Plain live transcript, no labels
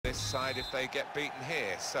this side if they get beaten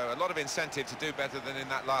here. So a lot of incentive to do better than in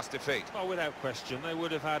that last defeat. Well, without question, they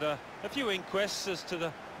would have had a few inquests as to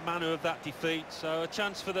the manner of that defeat, so a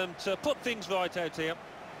chance for them to put things right out here.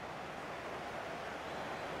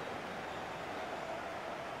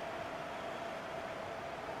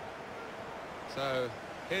 So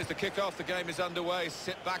here's the kick-off, the game is underway,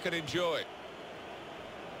 sit back and enjoy.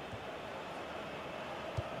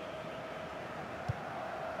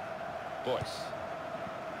 Boyce.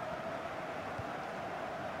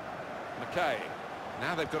 McKay.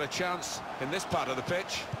 Now they've got a chance in this part of the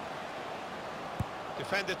pitch.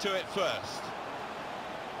 Defender to it first.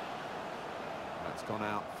 That's gone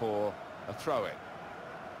out for a throw-in.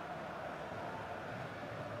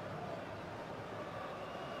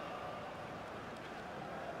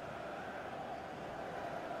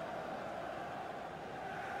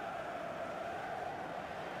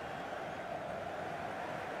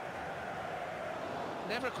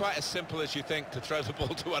 Never quite as simple as you think to throw the ball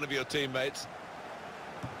to one of your teammates.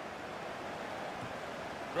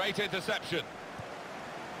 Great interception.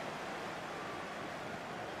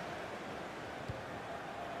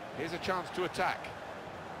 Here's a chance to attack.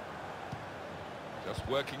 Just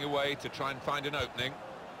working away to try and find an opening.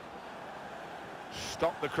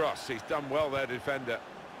 Stop the cross. He's done well there, defender.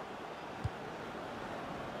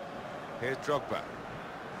 Here's Drogba.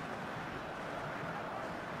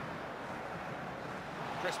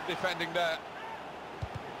 Crisp defending there.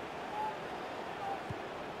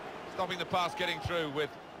 Stopping the pass getting through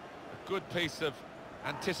with a good piece of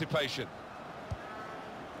anticipation.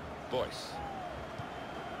 Boyce.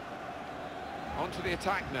 On to the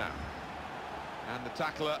attack now. And the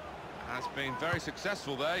tackler has been very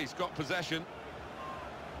successful there. He's got possession.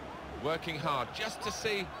 Working hard just to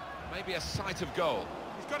see maybe a sight of goal.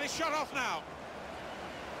 He's got his shot off now.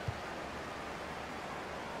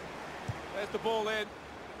 There's the ball in.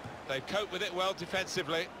 They've coped with it well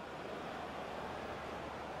defensively.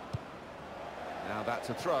 Now that's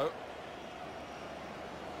a throw.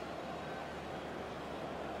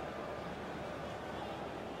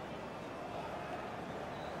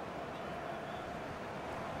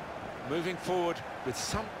 Moving forward with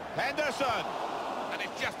some... Henderson! And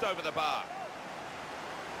it's just over the bar.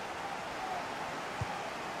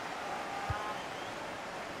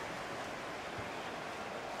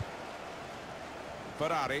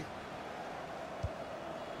 Ferrari.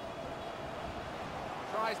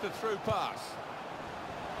 Tries the through pass.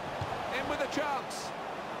 In with a chance.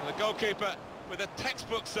 And the goalkeeper with a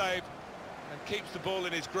textbook save and keeps the ball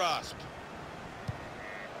in his grasp.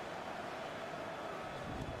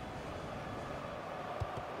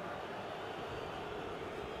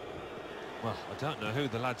 Well, I don't know who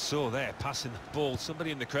the lad saw there passing the ball. Somebody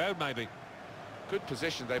in the crowd, maybe. Good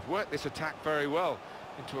position. They've worked this attack very well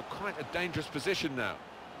into quite a dangerous position now.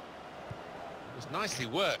 It was nicely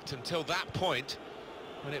worked until that point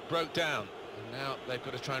when it broke down. And now they've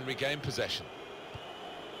got to try and regain possession.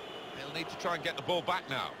 They'll need to try and get the ball back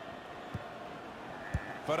now.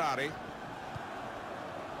 Ferrari.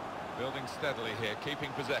 Building steadily here,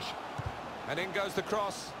 keeping possession. And in goes the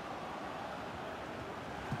cross.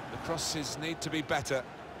 The crosses need to be better.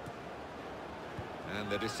 And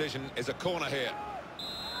the decision is a corner here.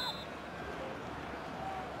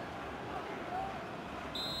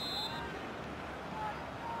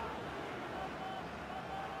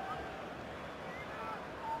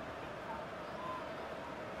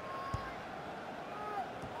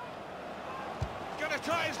 Going to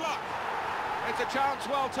try his luck. It's a chance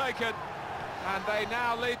well taken. And they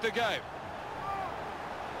now lead the game.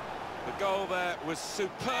 The goal there was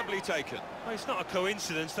superbly taken. Well, it's not a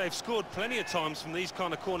coincidence. They've scored plenty of times from these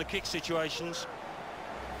kind of corner kick situations.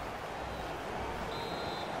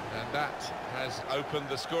 And that has opened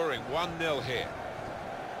the scoring. 1-0 here.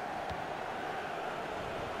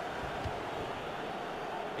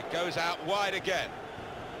 It goes out wide again.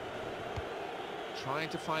 Trying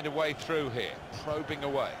to find a way through here. Probing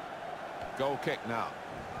away. Goal kick now.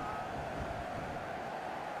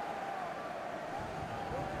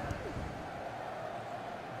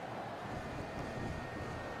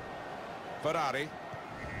 Ferrari.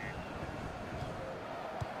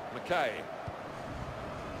 McKay.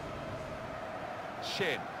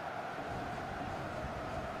 Shin.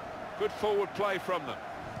 Good forward play from them.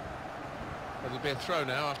 It'll be a throw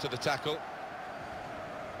now after the tackle.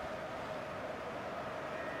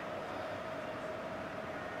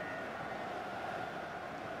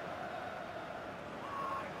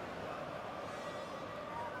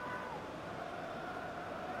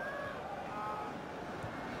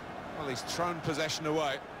 Well, he's thrown possession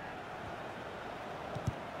away.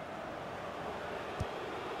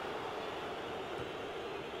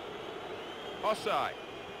 Offside.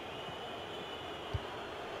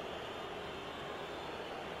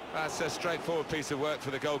 That's a straightforward piece of work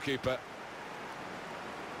for the goalkeeper.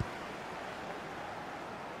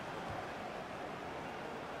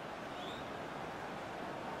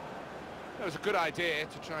 That was a good idea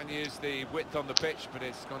to try and use the width on the pitch, but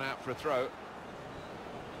it's gone out for a throw.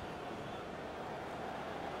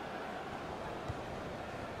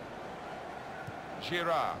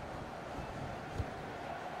 Girard.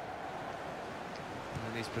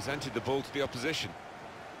 And he's presented the ball to the opposition.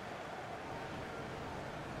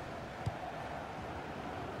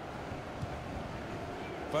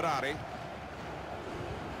 Ferrari.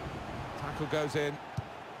 Tackle goes in.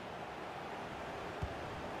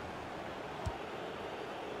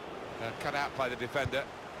 Cut out by the defender.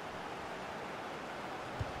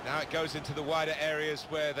 Now it goes into the wider areas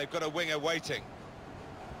where they've got a winger waiting.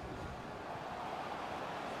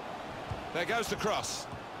 There goes the cross.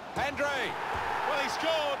 Hendry! Well, he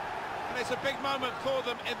scored, and it's a big moment for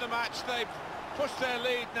them in the match. They've pushed their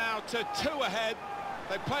lead now to 2 ahead.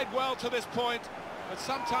 They've played well to this point, but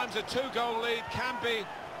sometimes a 2-goal lead can be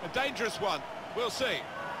a dangerous one. We'll see.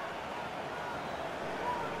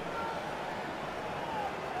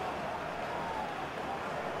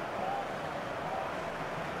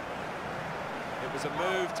 It was a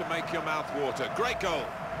move to make your mouth water. Great goal.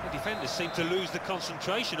 The defenders seemed to lose the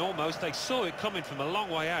concentration almost. They saw it coming from a long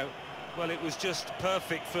way out. Well, it was just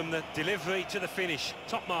perfect from the delivery to the finish.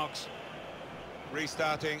 Top marks.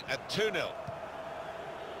 Restarting at 2-0.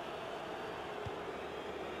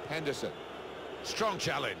 Henderson. Strong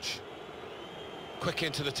challenge. Quick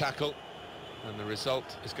into the tackle. And the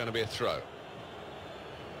result is going to be a throw.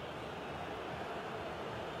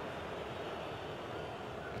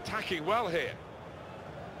 Attacking well here.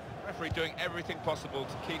 Referee doing everything possible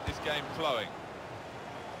to keep this game flowing.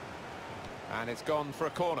 And it's gone for a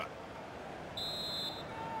corner.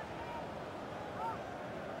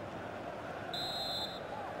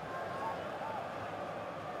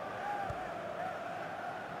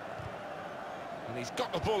 And he's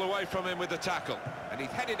got the ball away from him with the tackle. And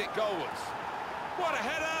he's headed it goalwards. What a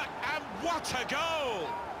header, and what a goal!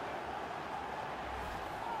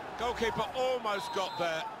 Goalkeeper almost got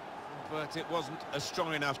there, but it wasn't a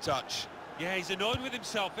strong enough touch. Yeah, he's annoyed with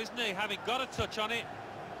himself, isn't he? Having got a touch on it,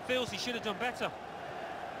 feels he should have done better.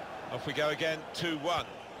 Off we go again, 2-1.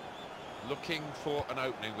 Looking for an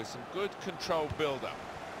opening with some good controlled build-up.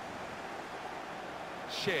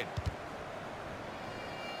 Shin.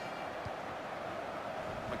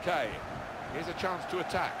 McKay. Here's a chance to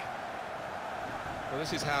attack. Well,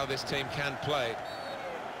 this is how this team can play.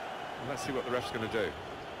 Let's see what the ref's going to do.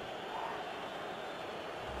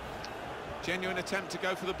 Genuine attempt to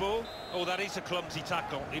go for the ball. Oh, that is a clumsy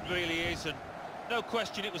tackle. It really is, and no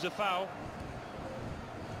question it was a foul.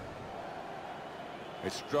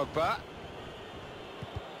 It's Drogba.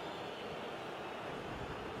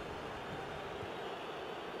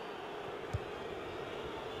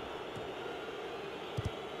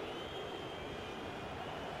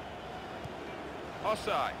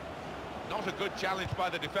 Offside. Not a good challenge by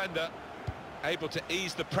the defender. Able to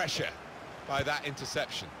ease the pressure by that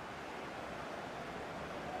interception.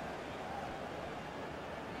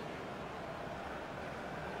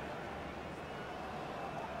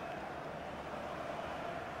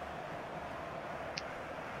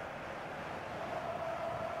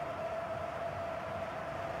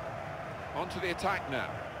 On to the attack now.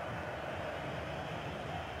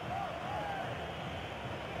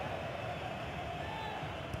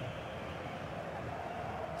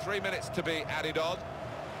 Three minutes to be added on.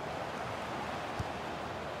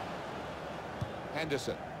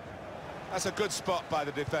 Henderson. That's a good spot by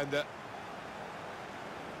the defender.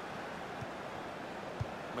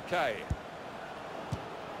 McKay.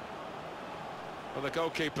 Well, the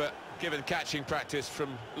goalkeeper given catching practice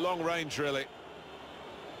from long range, really.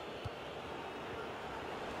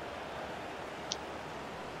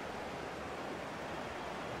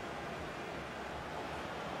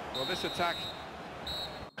 Well, this attack...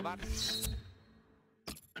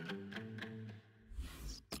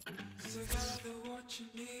 Together what you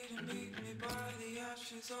need and meet me by the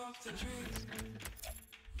ashes of the tree.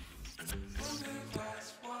 Moving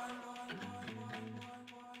fast, one.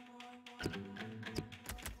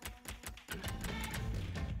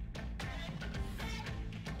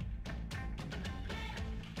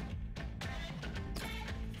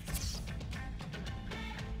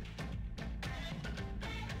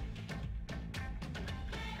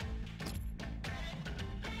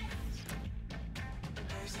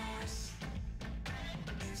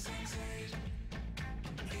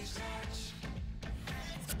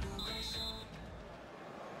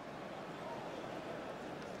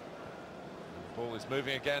 Ball is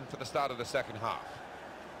moving again for the start of the second half.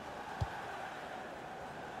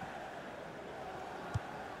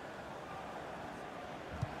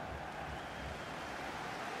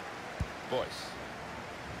 Boyce.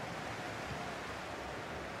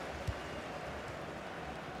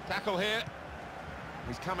 Tackle here.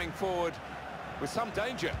 He's coming forward with some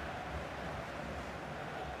danger.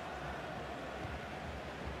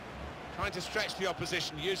 Trying to stretch the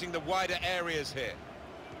opposition using the wider areas here.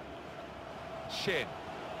 Shin.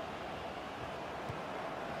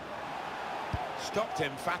 Stopped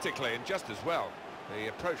emphatically and just as well. The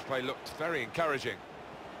approach play looked very encouraging.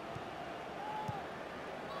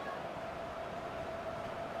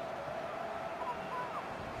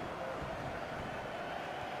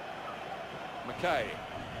 McKay.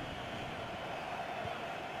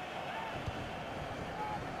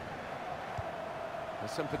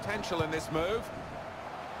 There's some potential in this move.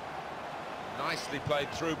 Nicely played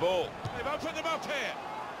through ball. They've opened them up here.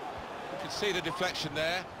 You can see the deflection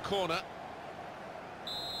there. Corner.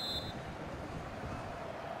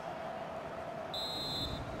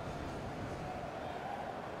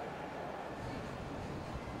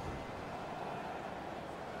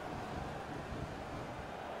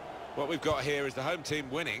 What we've got here is the home team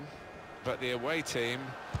winning, but the away team...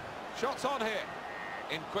 Shots on here.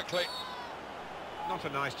 In quickly. Not a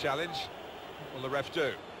nice challenge. What will the ref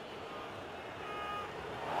do?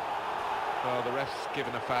 Well, the ref's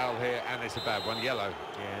given a foul here, and it's a bad one, yellow.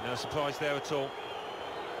 Yeah, no surprise there at all.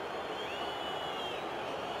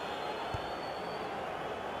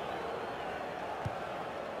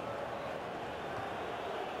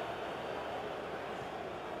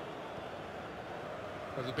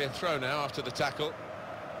 There'll be a throw now after the tackle.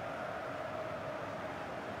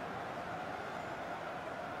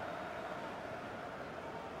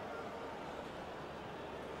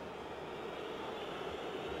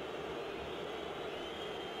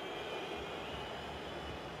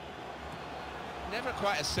 Never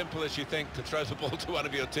quite as simple as you think to throw the ball to one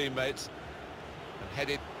of your teammates and head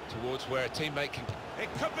it towards where a teammate can...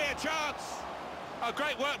 It could be a chance! Oh,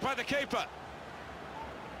 great work by the keeper.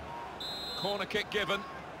 Corner kick given.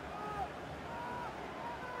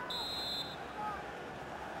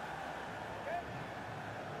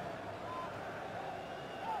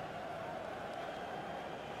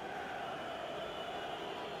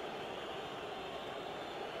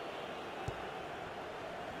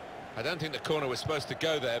 I don't think the corner was supposed to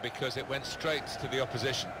go there because it went straight to the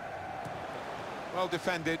opposition. Well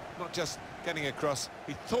defended, not just getting across,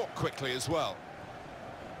 he thought quickly as well.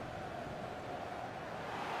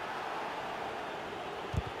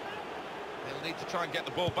 They'll need to try and get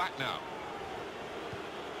the ball back now.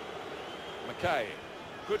 McKay,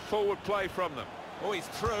 good forward play from them. Oh, he's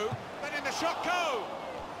through. Letting the shot go!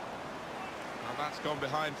 Now that's gone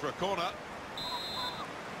behind for a corner.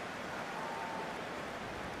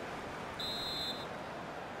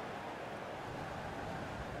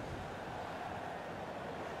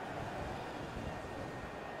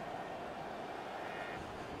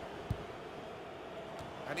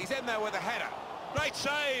 And he's in there with a header. Great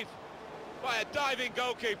save by a diving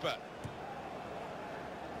goalkeeper.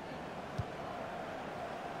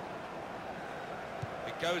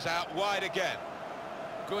 It goes out wide again.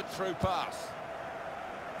 Good through pass.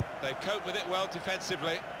 They've coped with it well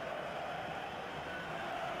defensively.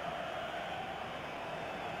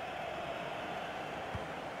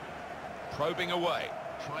 Probing away,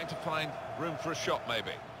 trying to find room for a shot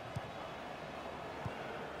maybe.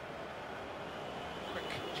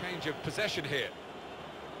 Change of possession here.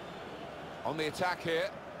 On the attack here.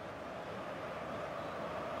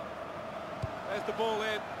 There's the ball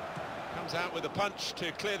in. Comes out with a punch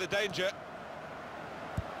to clear the danger.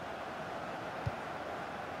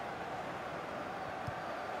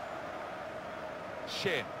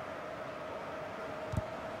 Shin.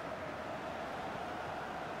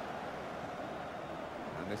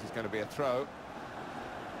 And this is going to be a throw.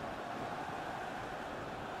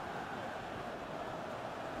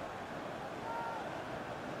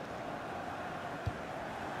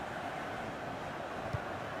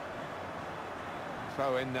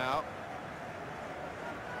 Throw in now.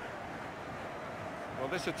 Well,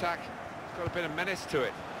 this attack has got a bit of menace to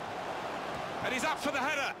it. And he's up for the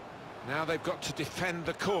header. Now they've got to defend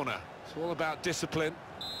the corner. It's all about discipline.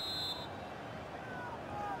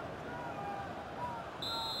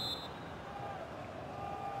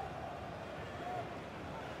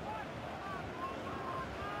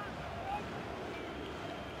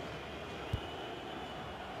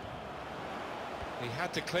 He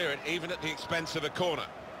had to clear it even at the expense of a corner.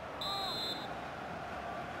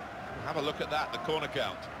 Have a look at that, the corner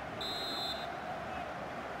count.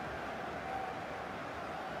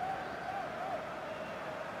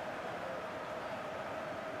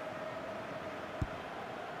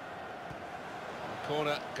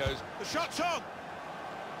 Corner goes, the shot's on!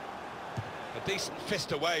 A decent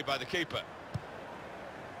fist away by the keeper.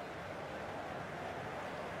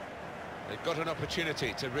 They've got an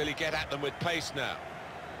opportunity to really get at them with pace now.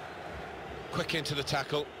 Quick into the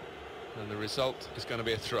tackle, and the result is going to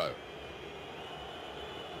be a throw.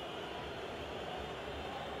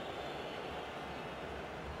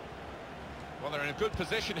 Well, they're in a good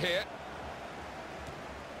position here.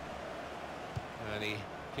 And he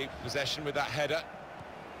keeps possession with that header.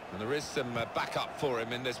 And there is some backup for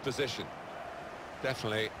him in this position.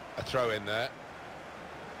 Definitely a throw in there.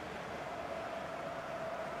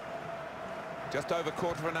 Just over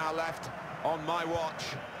quarter of an hour left on my watch.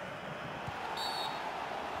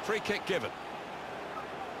 Free kick given.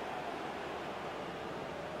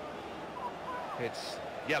 It's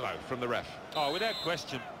yellow from the ref. Oh, without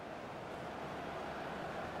question.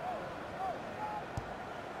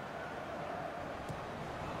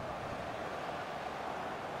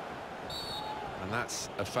 And that's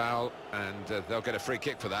a foul, and they'll get a free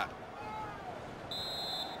kick for that.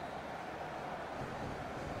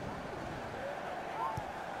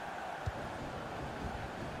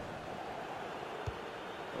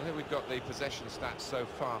 Well, here we've got the possession stats so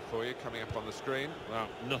far for you coming up on the screen. Well,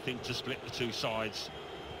 nothing to split the two sides.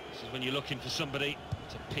 This is when you're looking for somebody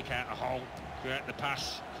to pick out a hole, create the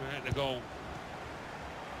pass, create the goal.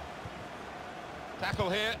 Tackle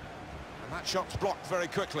here, and that shot's blocked very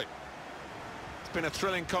quickly. It's been a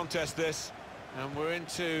thrilling contest, this, and we're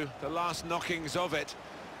into the last knockings of it.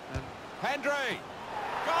 And Hendry!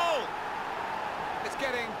 Goal! It's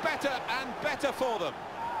getting better and better for them.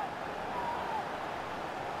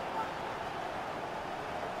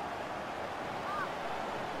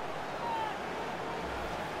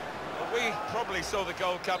 We probably saw the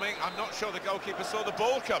goal coming. I'm not sure the goalkeeper saw the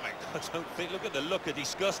ball coming. I don't think, look at the look of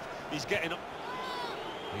disgust. He's getting up.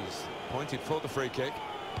 He's pointed for the free kick.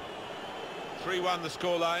 3-1 the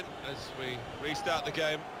scoreline as we restart the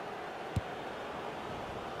game.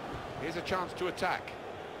 Here's a chance to attack.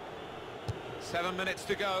 7 minutes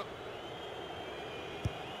to go.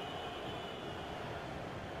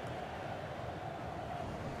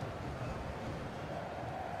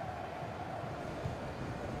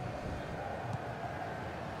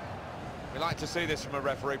 We like to see this from a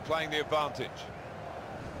referee, playing the advantage.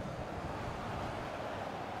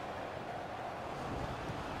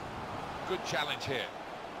 Good challenge here.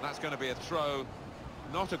 That's going to be a throw,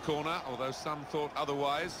 not a corner, although some thought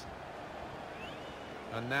otherwise.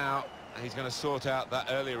 And now he's going to sort out that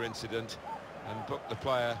earlier incident and book the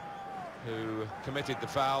player who committed the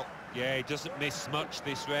foul. Yeah, he doesn't miss much,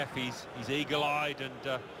 this ref. He's eagle-eyed,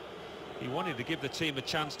 and he wanted to give the team a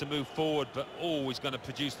chance to move forward, but always going to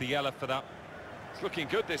produce the yellow for that. It's looking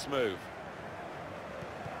good, this move.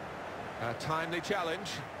 A timely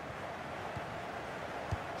challenge.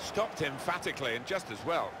 Stopped emphatically and just as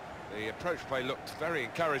well. The approach play looked very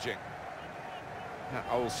encouraging. That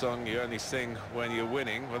old song, you only sing when you're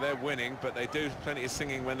winning. Well, they're winning, but they do plenty of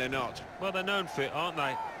singing when they're not. Well, they're known for it, aren't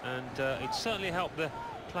they? And it certainly helped the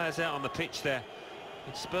players out on the pitch there.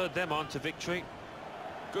 It spurred them on to victory.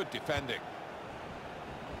 Good defending.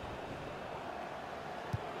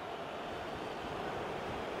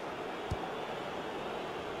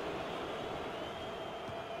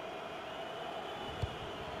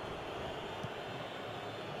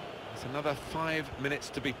 It's another 5 minutes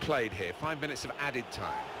to be played here. 5 minutes of added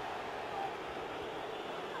time.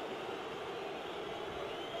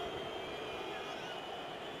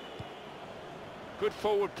 Good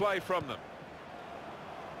forward play from them.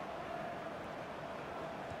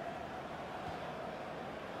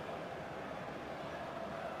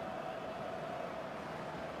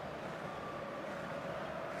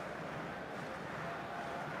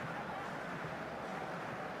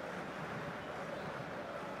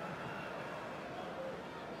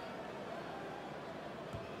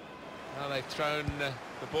 Well, they've thrown the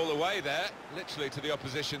ball away there, literally to the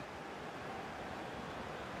opposition.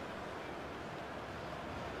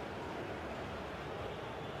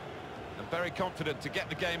 And very confident to get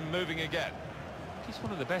the game moving again. He's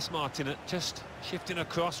one of the best, Martin, at just shifting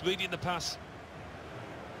across, reading the pass.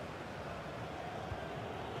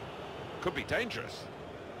 Could be dangerous.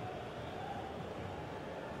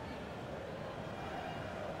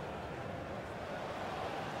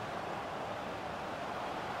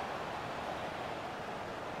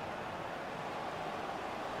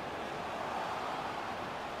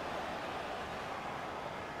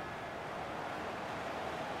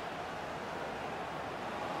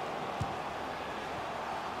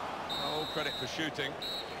 Credit for shooting.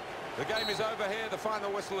 The game is over here, the final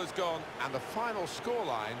whistle has gone, and the final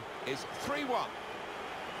scoreline is 3-1.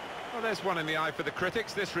 Well, there's one in the eye for the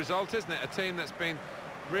critics, this result, isn't it? A team that's been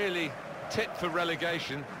really tipped for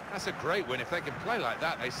relegation. That's a great win. If they can play like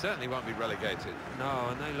that, they certainly won't be relegated. No,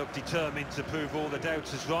 and they look determined to prove all the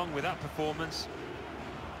doubters wrong with that performance.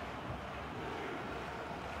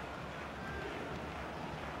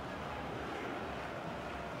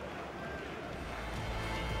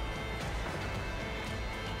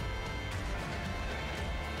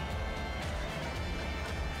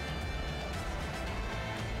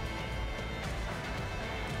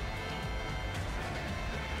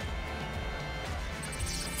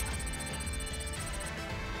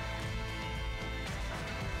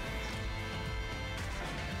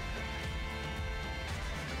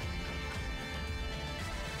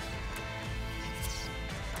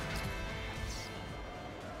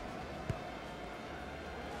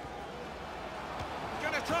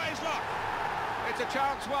 Try his luck. It's a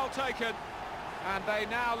chance well taken, and they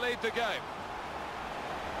now lead the game.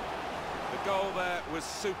 The goal there was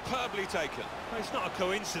superbly taken. Well, it's not a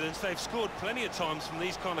coincidence. They've scored plenty of times from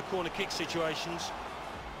these kind of corner kick situations.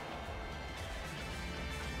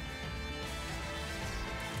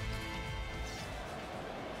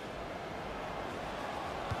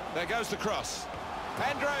 There goes the cross.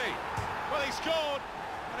 Hendry! Well, he scored,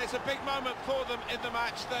 and it's a big moment for them in the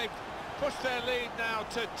match. They've pushed their lead now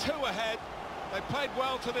to 2 ahead. They played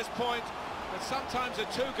well to this point, but sometimes a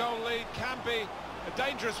 2-goal lead can be a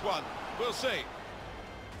dangerous one. We'll see.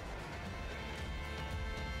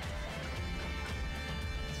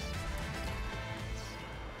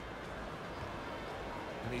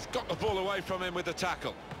 And he's got the ball away from him with the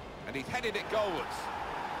tackle, and he's headed it goalwards.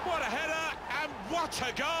 What a header, and what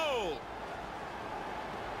a goal!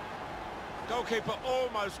 Goalkeeper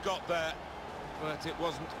almost got there, but it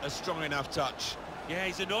wasn't a strong enough touch. Yeah,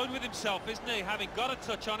 he's annoyed with himself, isn't he? Having got a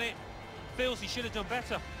touch on it, feels he should have done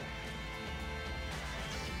better.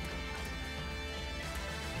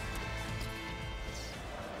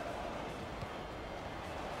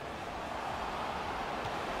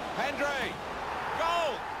 Hendry!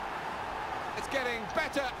 Goal! It's getting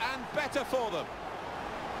better and better for them.